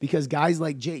because guys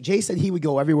like Jay said he would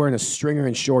go everywhere in a stringer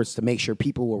and shorts to make sure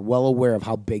people were well aware of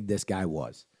how big this guy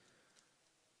was.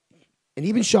 And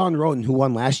even Sean Roden, who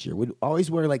won last year, would always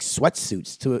wear like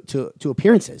sweatsuits to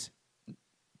appearances.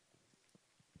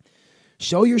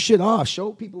 Show your shit off.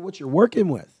 Show people what you're working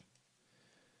with.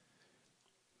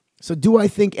 So do I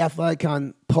think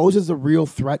Athleticon poses a real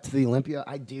threat to the Olympia?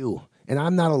 I do. And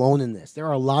I'm not alone in this. There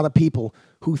are a lot of people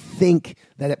who think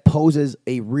that it poses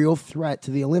a real threat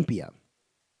to the Olympia.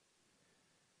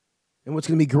 And what's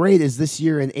going to be great is this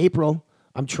year in April,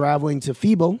 I'm traveling to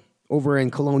FIBO over in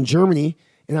Cologne, Germany,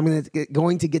 and I'm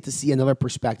going to get to see another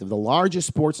perspective, the largest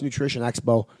sports nutrition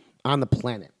expo on the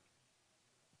planet.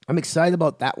 I'm excited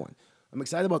about that one. I'm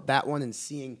excited about that one and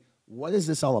seeing what is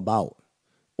this all about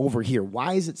over here.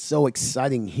 Why is it so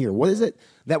exciting here? What is it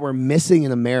that we're missing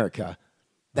in America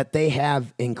that they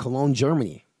have in Cologne,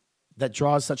 Germany, that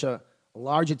draws such a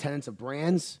large attendance of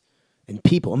brands and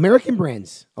people? American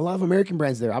brands, a lot of American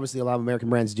brands there. Obviously, a lot of American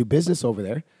brands do business over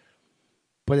there,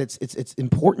 but it's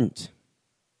important.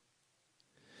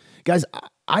 Guys,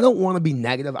 I don't want to be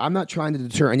negative. I'm not trying to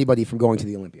deter anybody from going to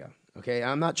the Olympia, okay?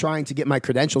 I'm not trying to get my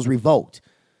credentials revoked.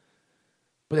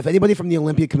 But if anybody from the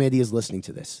Olympia Committee is listening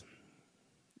to this,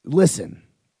 listen,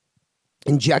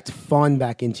 inject fun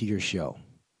back into your show.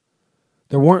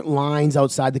 There weren't lines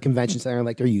outside the convention center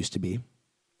like there used to be.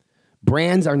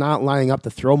 Brands are not lining up to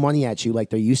throw money at you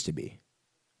like there used to be.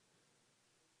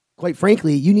 Quite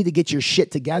frankly, you need to get your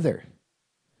shit together.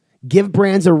 Give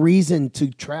brands a reason to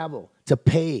travel, to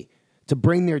pay, to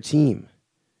bring their team.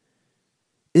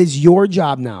 It is your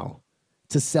job now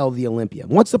to sell the Olympia.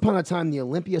 Once upon a time, the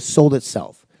Olympia sold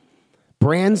itself.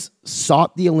 Brands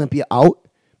sought the Olympia out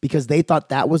because they thought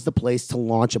that was the place to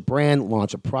launch a brand,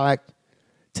 launch a product,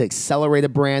 to accelerate a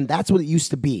brand. That's what it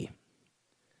used to be.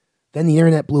 Then the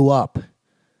internet blew up.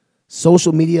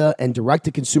 Social media and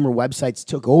direct-to-consumer websites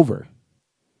took over.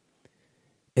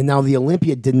 And now the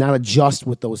Olympia did not adjust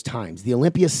with those times. The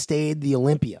Olympia stayed the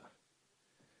Olympia.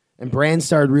 And brands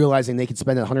started realizing they could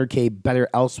spend $100K better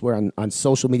elsewhere on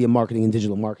social media marketing and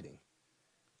digital marketing.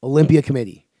 Olympia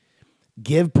Committee.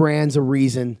 Give brands a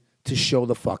reason to show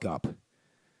the fuck up.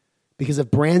 Because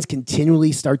if brands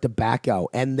continually start to back out,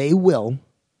 and they will,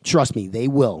 trust me, they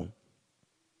will,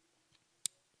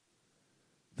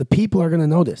 the people are going to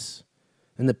notice.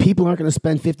 And the people aren't going to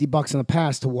spend $50 on a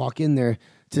pass to walk in there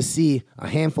to see a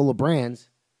handful of brands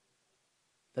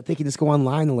that they can just go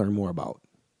online and learn more about.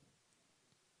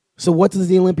 So what does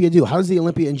the Olympia do? How does the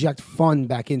Olympia inject fun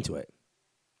back into it?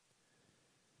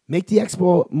 Make the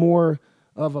expo more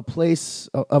of a place,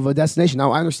 of a destination. Now,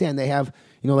 I understand they have,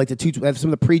 like they have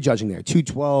some of the pre-judging there,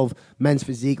 212, men's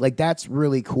physique. Like, that's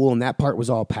really cool, and that part was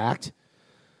all packed.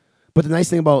 But the nice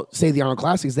thing about, say, the Arnold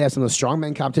Classic is they have some of the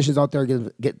strongman competitions out there,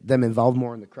 get them involved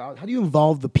more in the crowd. How do you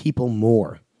involve the people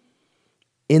more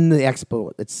in the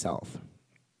expo itself?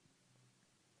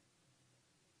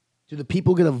 Do the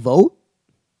people get a vote?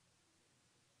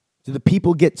 Do the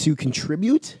people get to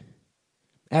contribute?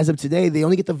 As of today, they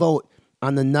only get to vote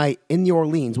on the night in New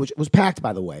Orleans, which was packed,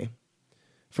 by the way,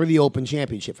 for the Open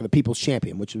Championship, for the People's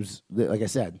Champion, which was, like I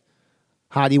said,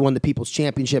 Hadi won the People's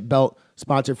Championship belt,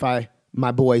 sponsored by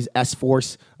my boys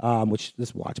S-Force, which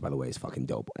this watch, by the way, is fucking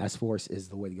dope. S-Force is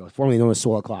the way to go, formerly known as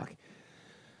Soul O'Clock.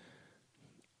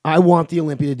 I want the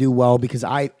Olympia to do well because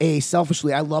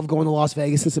selfishly, I love going to Las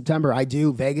Vegas in September. I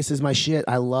do. Vegas is my shit.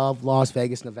 I love Las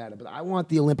Vegas, Nevada. But I want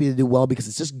the Olympia to do well because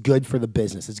it's just good for the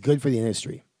business. It's good for the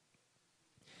industry.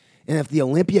 And if the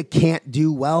Olympia can't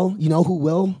do well, you know who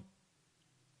will?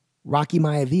 Rocky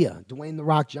Maivia, Dwayne "The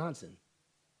Rock" Johnson.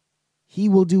 He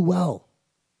will do well.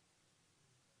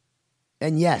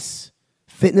 And yes,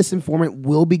 Fitness Informant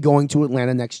will be going to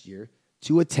Atlanta next year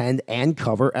to attend and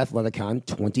cover Athleticon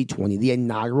 2020, the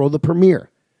inaugural, the premiere.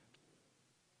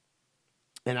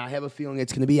 And I have a feeling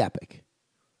it's going to be epic.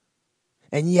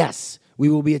 And yes, we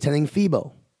will be attending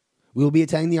FIBO. We will be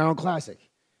attending the Arnold Classic.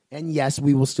 And yes,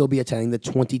 we will still be attending the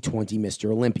 2020 Mr.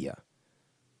 Olympia.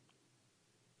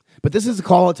 But this is a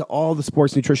call out to all the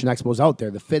sports nutrition expos out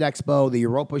there, the Fit Expo, the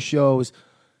Europa shows.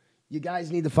 You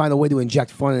guys need to find a way to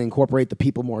inject fun and incorporate the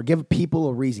people more. Give people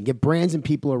a reason. Give brands and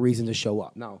people a reason to show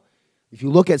up. Now, if you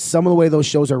look at some of the way those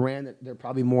shows are ran, they're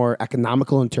probably more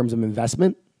economical in terms of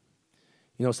investment.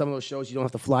 Some of those shows you don't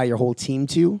have to fly your whole team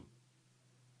to.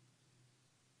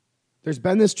 There's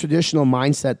been this traditional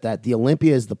mindset that the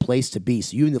Olympia is the place to be,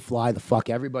 so you need to fly the fuck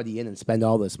everybody in and spend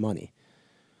all this money.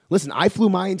 Listen, I flew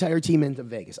my entire team into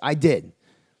Vegas. I did.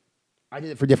 I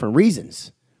did it for different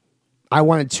reasons. I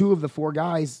wanted 2 of the 4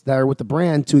 guys that are with the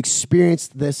brand to experience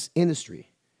this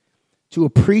industry, to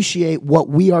appreciate what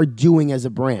we are doing as a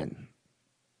brand.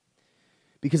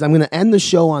 Because I'm going to end the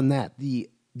show on that. The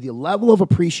level of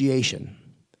appreciation,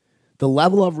 the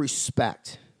level of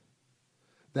respect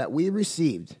that we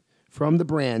received from the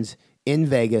brands in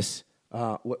Vegas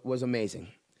was amazing.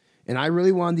 And I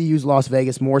really wanted to use Las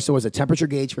Vegas more so as a temperature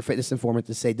gauge for Fitness Informant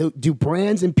to say, do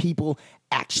brands and people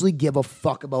actually give a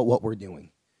fuck about what we're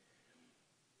doing?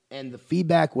 And the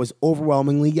feedback was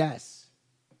overwhelmingly yes.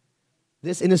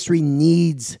 This industry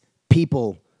needs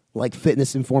people like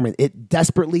Fitness Informant. It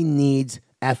desperately needs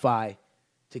FI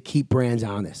to keep brands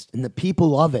honest. And the people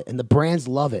love it, and the brands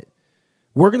love it.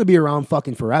 We're going to be around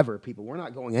fucking forever, people. We're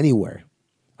not going anywhere.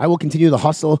 I will continue to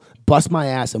hustle, bust my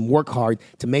ass, and work hard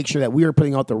to make sure that we are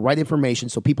putting out the right information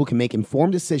so people can make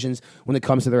informed decisions when it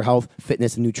comes to their health,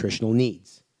 fitness, and nutritional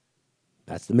needs.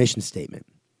 That's the mission statement.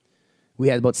 We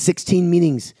had about 16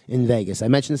 meetings in Vegas. I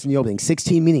mentioned this in the opening,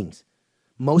 16 meetings.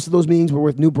 Most of those meetings were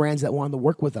with new brands that wanted to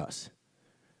work with us.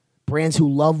 Brands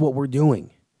who love what we're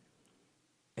doing.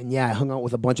 And yeah, I hung out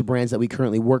with a bunch of brands that we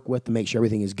currently work with to make sure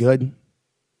everything is good.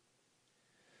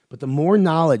 But the more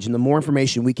knowledge and the more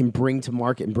information we can bring to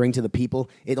market and bring to the people,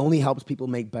 it only helps people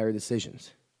make better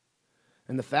decisions.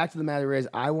 And the fact of the matter is,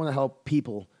 I want to help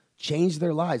people change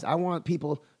their lives. I want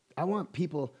people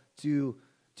to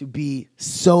be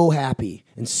so happy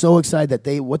and so excited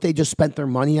that what they just spent their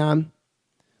money on,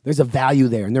 there's a value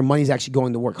there, and their money's actually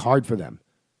going to work hard for them.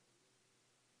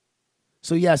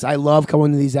 So yes, I love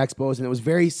coming to these expos, and it was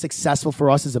very successful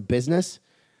for us as a business.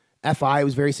 FI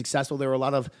was very successful. There were a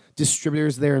lot of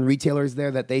distributors there and retailers there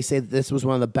that they say that this was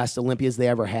one of the best Olympias they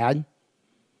ever had.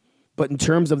 But in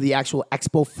terms of the actual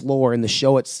expo floor and the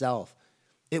show itself,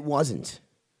 it wasn't.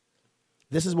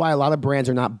 This is why a lot of brands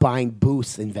are not buying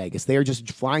booths in Vegas. They are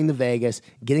just flying to Vegas,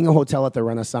 getting a hotel at the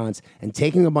Renaissance, and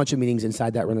taking a bunch of meetings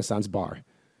inside that Renaissance bar.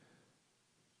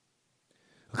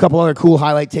 A couple other cool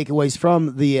highlight takeaways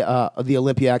from the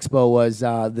Olympia Expo was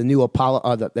the new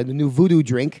the new Voodoo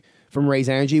drink from Raise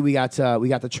Energy. We got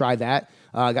to try that.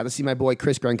 Got to see my boy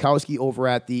Chris Gronkowski over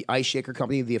at the Ice Shaker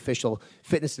Company. The official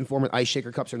Fitness Informant Ice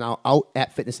Shaker cups are now out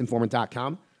at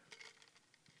fitnessinformant.com.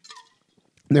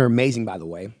 They're amazing, by the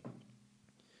way.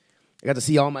 I got to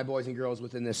see all my boys and girls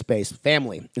within this space.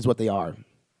 Family is what they are.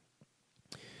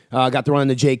 Got to run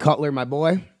into Jay Cutler, my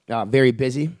boy. Very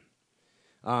busy.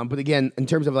 But again, in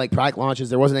terms of like product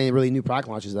launches, there wasn't any really new product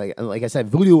launches. Like I said,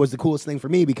 Voodoo was the coolest thing for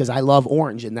me because I love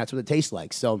orange and that's what it tastes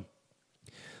like. So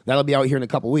that'll be out here in a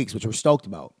couple weeks, which we're stoked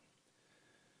about.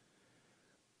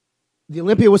 The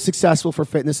Olympia was successful for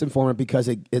Fitness Informant because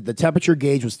the temperature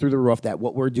gauge was through the roof that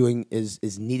what we're doing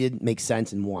is needed, makes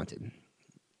sense, and wanted.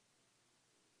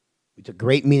 We took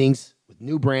great meetings with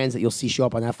new brands that you'll see show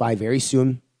up on F5 very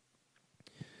soon.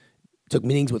 Took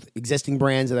meetings with existing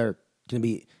brands that are going to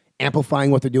be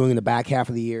amplifying what they're doing in the back half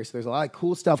of the year. So there's a lot of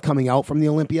cool stuff coming out from the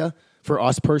Olympia for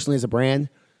us personally as a brand.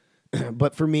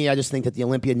 But for me, I just think that the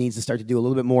Olympia needs to start to do a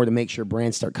little bit more to make sure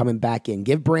brands start coming back in.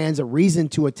 Give brands a reason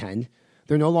to attend.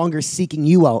 They're no longer seeking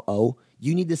you out.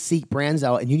 You need to seek brands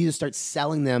out, and you need to start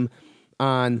selling them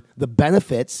on the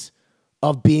benefits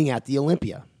of being at the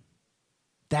Olympia.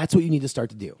 That's what you need to start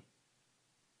to do.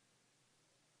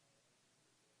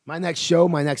 My next show,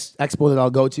 my next expo that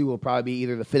I'll go to will probably be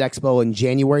either the Fit Expo in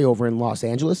January over in Los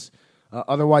Angeles.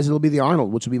 Otherwise, it'll be the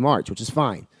Arnold, which will be March, which is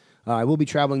fine. I will be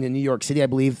traveling to New York City, I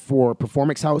believe, for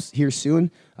Performix House here soon.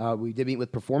 We did meet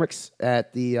with Performix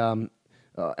at the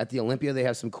Olympia. They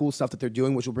have some cool stuff that they're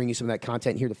doing, which will bring you some of that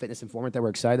content here to Fitness Informant that we're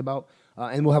excited about.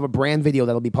 And we'll have a brand video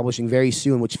that'll be publishing very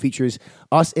soon, which features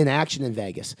us in action in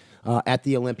Vegas at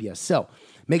the Olympia. So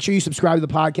make sure you subscribe to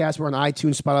the podcast. We're on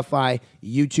iTunes, Spotify,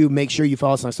 YouTube. Make sure you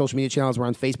follow us on our social media channels. We're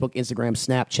on Facebook, Instagram,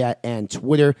 Snapchat, and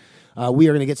Twitter. We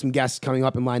are going to get some guests coming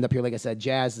up and lined up here. Like I said,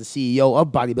 Jazz, the CEO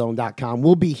of bodybuilding.com,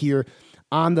 will be here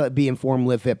on the Be Informed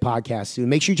Live Fit podcast soon.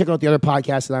 Make sure you check out the other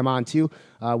podcasts that I'm on too.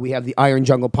 We have the Iron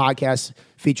Jungle podcast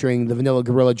featuring the Vanilla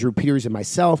Gorilla, Drew Peters, and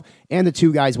myself, and the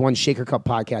Two Guys, One Shaker Cup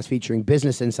podcast featuring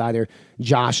business insider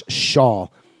Josh Shaw.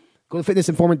 Go to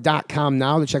fitnessinformant.com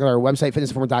now to check out our website,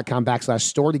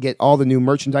 fitnessinformant.com/store, to get all the new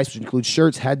merchandise, which includes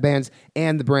shirts, headbands,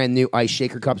 and the brand new Ice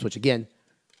Shaker Cups, which again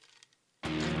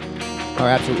are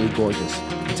absolutely gorgeous.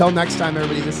 Until next time,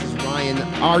 everybody, this is Ryan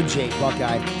RJ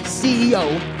Buckeye,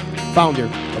 CEO, founder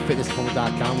of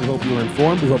fitnessinformant.com. We hope you were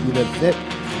informed. We hope you live fit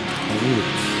and we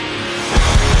lose.